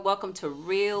Welcome to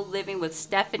Real Living with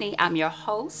Stephanie. I'm your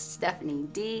host, Stephanie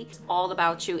D. It's all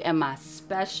about you and my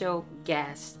special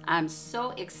guest. I'm so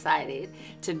excited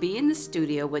to be in the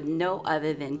studio with no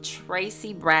other than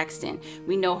Tracy Braxton.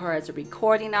 We know her as a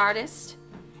recording artist,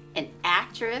 an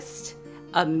actress,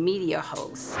 a media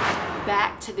host.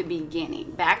 Back to the beginning,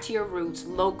 back to your roots,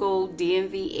 local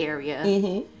DMV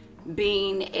area.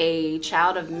 Being a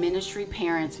child of ministry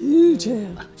parents.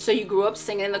 So you grew up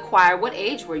singing in the choir. What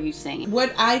age were you singing?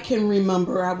 What I can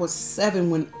remember, I was 7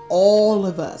 when all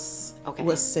of us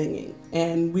was singing.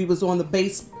 And we was on the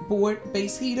bass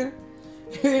heater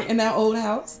in our old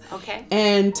house. Okay.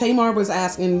 And Tamar was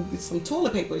asking some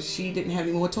toilet paper. She didn't have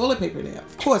any more toilet paper there.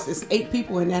 Of course, it's 8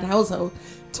 people in that household.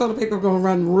 Toilet paper going to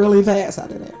run really fast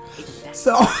out of there.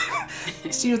 So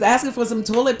she was asking for some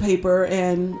toilet paper,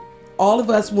 and all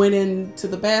of us went into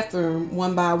the bathroom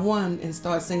one by one and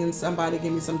started singing "Somebody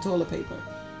Give Me Some Toilet Paper."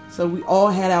 So we all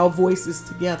had our voices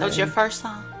together. That was your first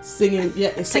song? Singing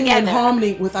in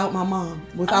harmony without my mom.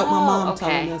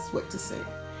 Telling us what to sing.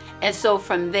 And so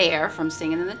from there, from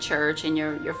singing in the church and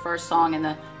your first song in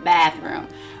the bathroom,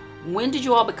 when did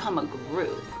you all become a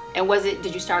group? And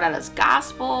did you start out as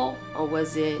gospel, or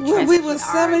was it when we were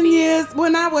 7 years,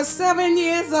 when I was 7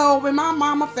 years old, when my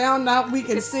mama found out we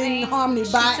could sing harmony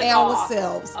by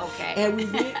ourselves. Okay. And we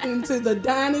went into the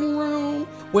dining room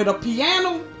where the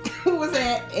piano was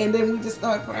at, and then we just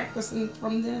started practicing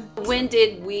from there. When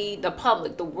did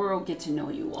the world get to know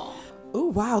you all?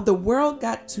 Oh, wow. The world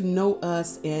got to know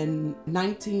us in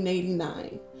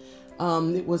 1989.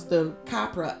 It was the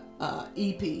Capra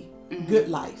EP, Good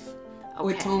Life. Okay.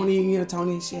 With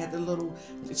Tony, she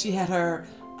had her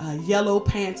yellow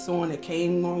pants on that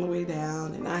came all the way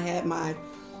down, and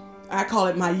I call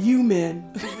it my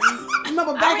U-men.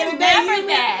 Remember back in the day,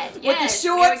 that. With the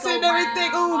shorts and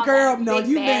everything. Oh, girl, no,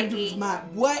 U-men was my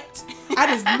what? I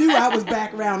just knew I was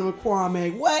back around with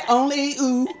Kwame. What? Only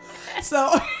ooh. So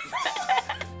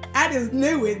I just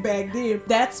knew it back then.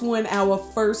 That's when our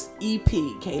first EP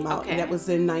came out. Okay. And that was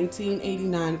in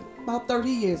 1989, about 30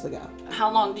 years ago. How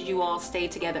long did you all stay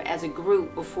together as a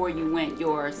group before you went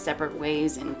your separate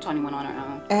ways and Tony went on her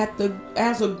own?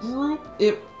 As a group,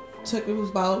 it was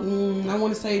about, I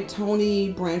want to say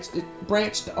Tony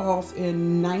branched off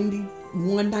in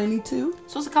 91, 92.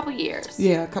 So it's a couple years.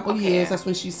 Yeah, a couple years. That's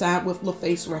when she signed with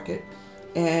LaFace Record.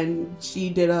 And she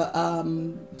did a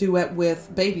duet with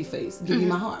Babyface, Give Me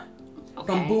My Heart.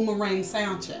 From Boomerang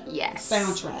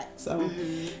Soundtrack. So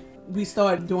we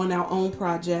started doing our own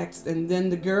projects, and then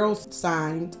the girls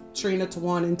signed, Trina,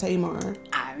 Tawan, and Tamar.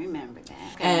 I remember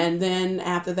that. Okay. And then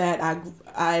after that,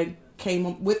 I came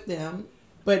up with them,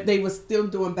 but they were still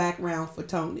doing background for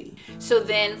Tony. So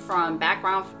then from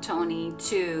background for Tony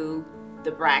to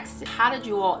the Braxton, how did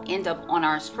you all end up on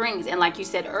our screens? And like you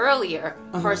said earlier,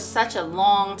 for such a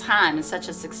long time and such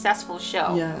a successful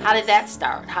show, how did that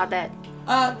start?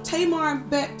 Tamar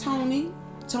bet Tony.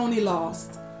 Tony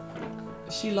lost.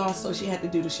 She lost, so she had to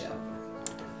do the show.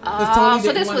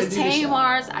 So this was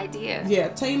Tamar's idea. Yeah,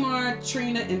 Tamar,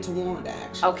 Trina, and Tawan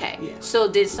actually. Okay. Yeah.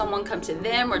 So did someone come to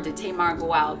them, or did Tamar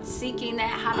go out seeking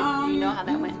that? Do you know how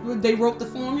that went? They wrote the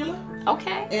formula.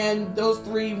 Okay. And those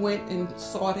 3 went and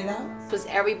sought it out. Was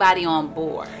everybody on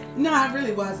board? No, I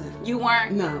really wasn't. You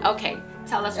weren't? No. Okay.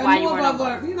 Tell us why you weren't on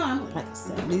board. I'm like a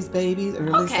 70s baby,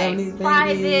 early 70s baby.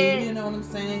 Private. You know what I'm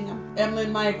saying? I'm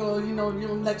Evelyn Michael, you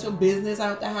don't let your business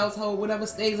out the household, whatever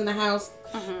stays in the house.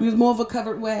 We was more of a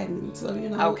covered wagon, so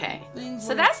Okay.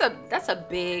 So that's a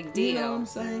big deal. You know what I'm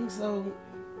saying? So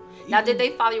now, did they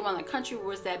follow you around the country?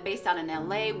 Was that based out in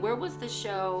LA? Where was the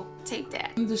show taped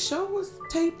at? The show was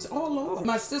taped all over.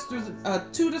 My sisters,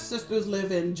 2 of the sisters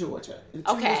live in Georgia, and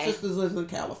 2 of the sisters live in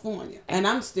California, and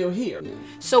I'm still here.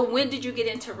 So when did you get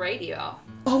into radio?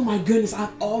 Oh my goodness,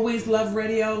 I've always loved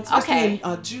radio, especially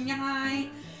in junior high.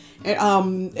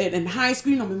 And in high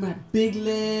school, I remember Big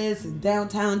Liz and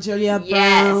Downtown Juliet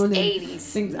Brown. 80s,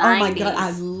 things. 90s. Oh my God,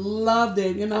 I loved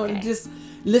it. And just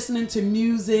listening to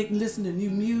music, listening to new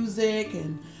music.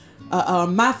 And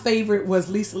my favorite was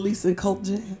Lisa and Colt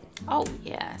Jam. Oh,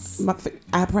 yes.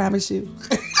 I promise you.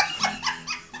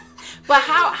 But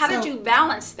how did you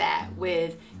balance that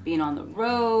with being on the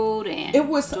road and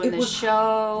doing the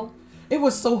show? It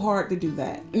was so hard to do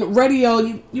that. Radio,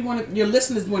 your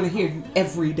listeners want to hear you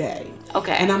every day.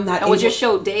 Okay. And I'm not. And was your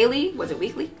show daily? Was it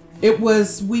weekly? It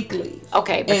was weekly.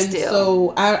 Okay, but and still.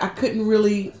 So I couldn't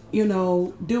really,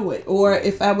 do it. Or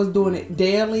if I was doing it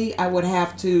daily, I would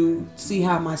have to see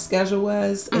how my schedule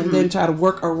was and then try to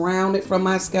work around it from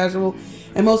my schedule.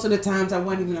 And most of the times I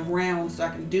wasn't even around so I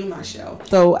can do my show.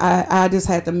 So I just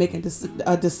had to make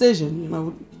a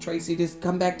decision. Tracy, just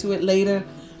come back to it later.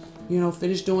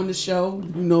 finish doing the show,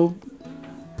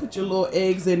 put your little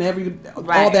eggs in all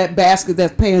Right. that basket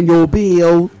that's paying your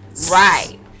bill.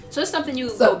 Right. So it's something you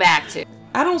go back to.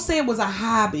 I don't say it was a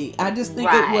hobby. I just think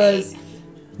Right. it was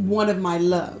one of my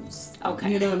loves.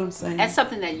 Okay. You know what I'm saying? And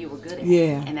something that you were good at.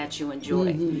 Yeah. And that you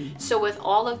enjoyed. So with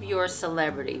all of your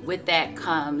celebrity, with that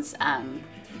comes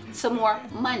some more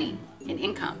money and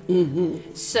income.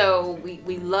 So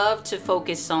we love to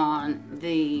focus on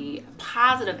the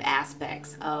positive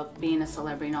aspects of being a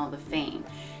celebrity and all the fame.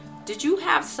 Did you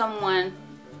have someone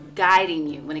guiding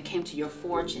you when it came to your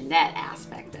fortune, that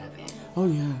aspect of it? Oh,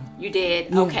 yeah. You did?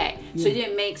 Yeah, Okay. So yeah. you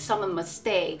didn't make some of the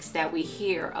mistakes that we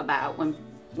hear about when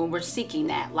we're seeking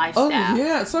that Oh, lifestyle.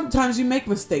 yeah. Sometimes you make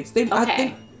mistakes.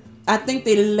 Okay. I think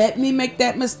they let me make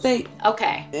that mistake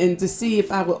Okay. and to see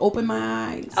if I would open my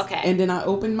eyes. Okay. And then I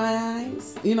opened my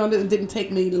eyes. It didn't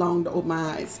take me long to open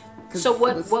my eyes. 'Cause So it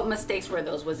was- what mistakes were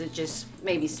those? Was it just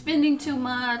maybe spending too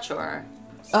much or?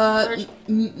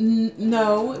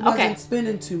 No, it wasn't Okay.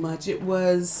 spending too much. It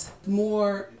was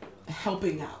more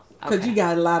helping out. Because Okay. you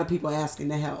got a lot of people asking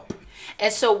to help.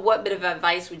 And so what bit of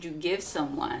advice would you give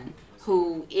someone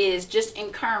who is just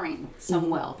incurring some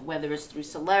wealth, whether it's through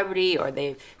celebrity or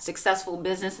they're successful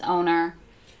business owner?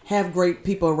 Have great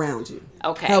people around you.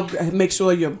 Okay. Make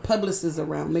sure your publicist is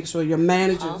around. Make sure your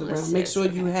manager's around. Make Publicist, sure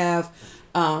you okay. have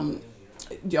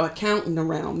your accountant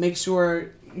around. Make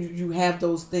sure you have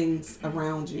those things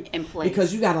around you. In place.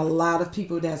 Because you got a lot of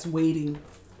people that's waiting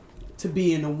to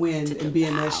be in the wind and be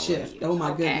in that devour shift. you. Oh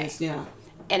my Okay. goodness, yeah.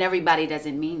 And everybody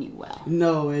doesn't mean you well.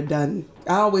 No, it doesn't.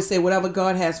 I always say whatever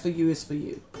God has for you is for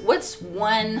you. What's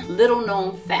one little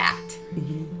known fact?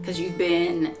 Because you've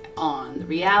been on the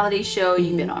reality show,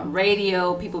 you've been on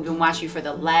radio, people have been watching you for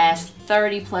the last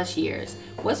 30 plus years.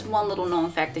 What's one little known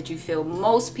fact that you feel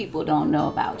most people don't know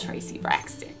about Tracy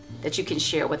Braxton that you can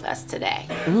share with us today?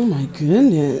 Oh my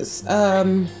goodness.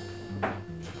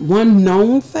 One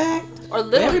known fact? Or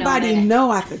little Everybody known.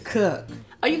 know I could cook.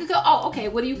 Oh, you can cook. Oh, okay.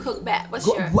 What do you cook back? What's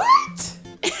your? What?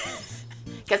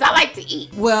 Because I like to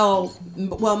eat. Well,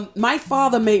 my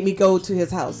father made me go to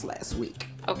his house last week.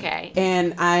 Okay.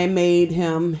 And I made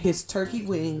him his turkey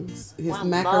wings, his Well, I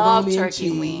macaroni love and turkey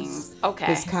cheese, wings. Okay.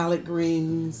 his collard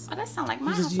greens, Oh, that sounds like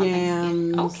my his house on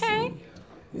Thanksgiving. yams, Okay.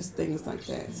 his things like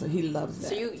that. So he loves that.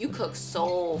 So you cook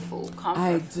soul food, comfort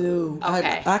I food. do.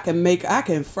 Okay. I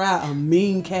can fry a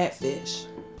mean catfish.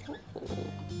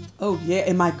 Oh yeah,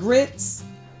 and my grits.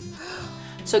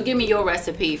 So give me your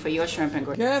recipe for your shrimp and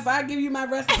grits. Girl, if I give you my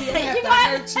recipe, I'm You gonna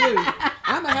have to hurt you.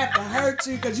 I'm gonna have to hurt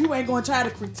you because you ain't gonna try to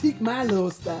critique my little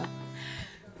stuff.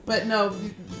 But no,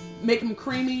 make them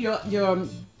creamy. Your Do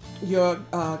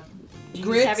you grits.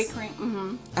 use heavy cream?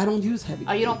 Mm-hmm. I don't use heavy.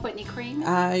 Oh, you don't put any cream?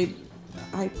 I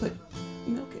put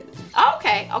milk in it. Oh,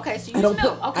 okay. Okay. So you use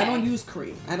milk. Okay. I don't use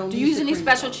cream. I don't. Do you use the any cream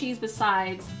special at all. cheese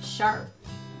besides Sharp?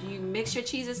 Do you mix your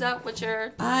cheeses up with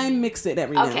your? I mix it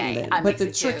every now Okay, and then. I But mix the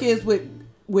it trick too. is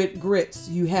with grits,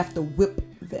 you have to whip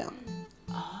them.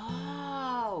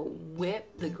 Oh,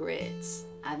 whip the grits.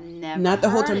 I've never. Not the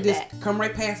whole heard time. of Just that. come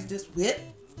right past it. Just whip.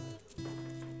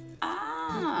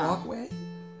 Ah. Walk away.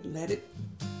 Let it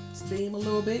steam a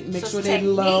little bit. Make So sure it's they're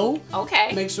technique. low.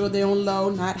 Okay. Make sure they're on low,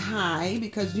 not high,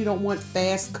 because you don't want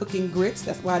fast cooking grits.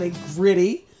 That's why they're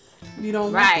gritty. You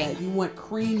don't Right. want that. You want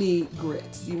creamy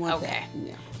grits. You want Okay. that.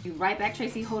 Yeah. Be right back,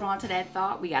 Tracy. Hold on to that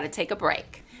thought. We got to take a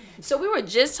break. So we were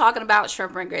just talking about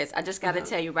shrimp and grits. I just got to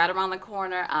tell you, right around the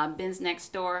corner, Ben's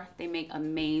next door, they make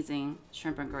amazing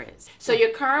shrimp and grits. So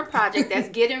your current project that's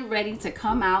getting ready to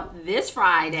come out this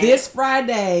Friday. This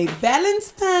Friday,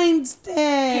 Valentine's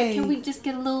Day. Can we just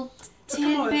get a little Come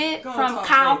on, tidbit go on, from talk,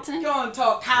 Carlton? Go on,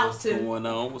 talk What's Carlton. going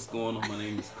on? What's going on? My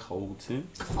name is Colton,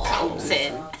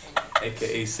 Colton.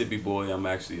 aka Sippy Boy. I'm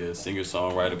actually a singer,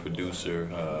 songwriter, producer,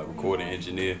 recording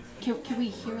engineer. Can we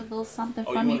hear a little something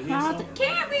Oh, from you you, wanna hear Carlton?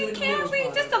 something? Can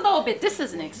we? Just a little bit. This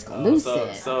is an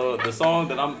exclusive. So the song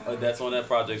that that's on that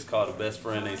project is called "The Best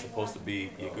Friend Ain't Supposed to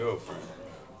Be Your Girlfriend."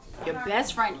 Your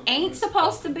best friend ain't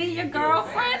supposed to be your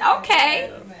girlfriend?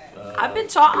 Okay. I've been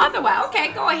taught otherwise.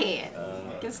 Okay, go ahead.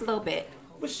 Just a little bit.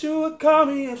 Wish you would call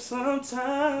me up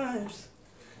sometimes,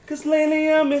 'cause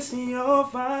lately I'm missing your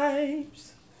vibes.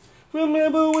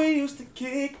 Remember we used to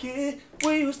kick it,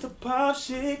 we used to pop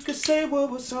shit, could say what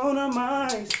was on our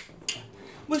minds.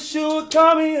 Wish you would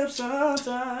call me up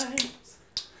sometimes,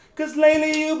 'cause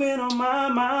lately you've been on my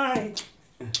mind.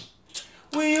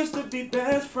 We used to be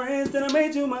best friends, then I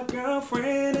made you my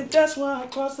girlfriend, and that's why I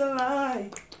crossed the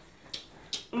line.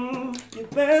 You Your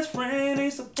best friend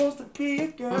ain't supposed to be your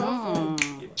girlfriend.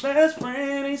 Your best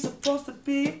friend ain't supposed to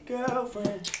be your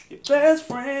girlfriend. Your best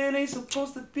friend ain't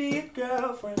supposed to be your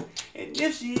girlfriend. And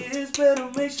if she is, better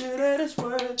make sure that it's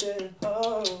worth it.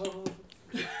 Oh.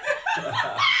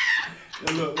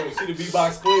 Look, she the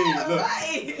beatbox queen. Look,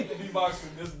 Right. the beatbox.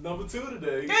 This is number 2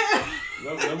 today.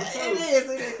 Number 2. It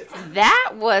is.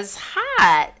 That was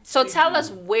hot. So tell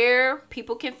us where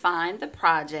people can find the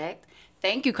project.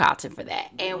 Thank you, Carlton, for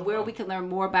that. And where we can learn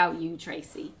more about you,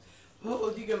 Tracy.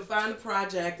 Oh, you can find the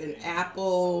project in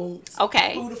Apple,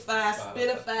 Okay. Spotify,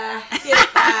 Spitify,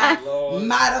 Hitify,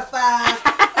 Modify.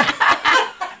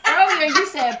 Earlier you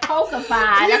said Pokerfy.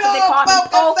 That's what they call me,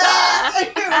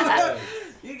 Poker.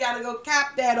 You gotta go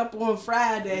cop that up on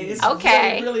Friday. It's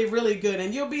Okay. really, really, really good.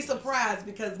 And you'll be surprised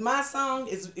because my song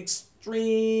is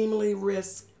extremely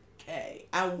risque.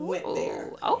 I went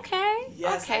there. Ooh, okay.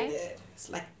 Yes, okay. I did. It's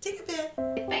like, take a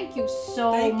bit. Thank you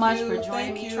so Thank much you, for joining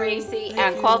thank me, you, Tracy thank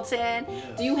and you. Colton.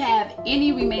 Do you have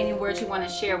any remaining words you want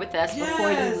to share with us before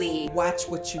you Yes. leave? Watch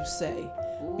what you say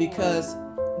because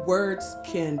words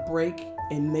can break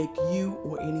and make you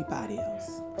or anybody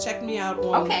else. Check me out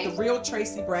on Okay. The Real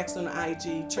Tracy Braxton on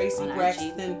IG, Tracy On IG.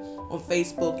 Braxton on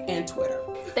Facebook and Twitter.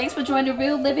 Thanks for joining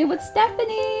Real Living with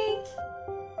Stephanie.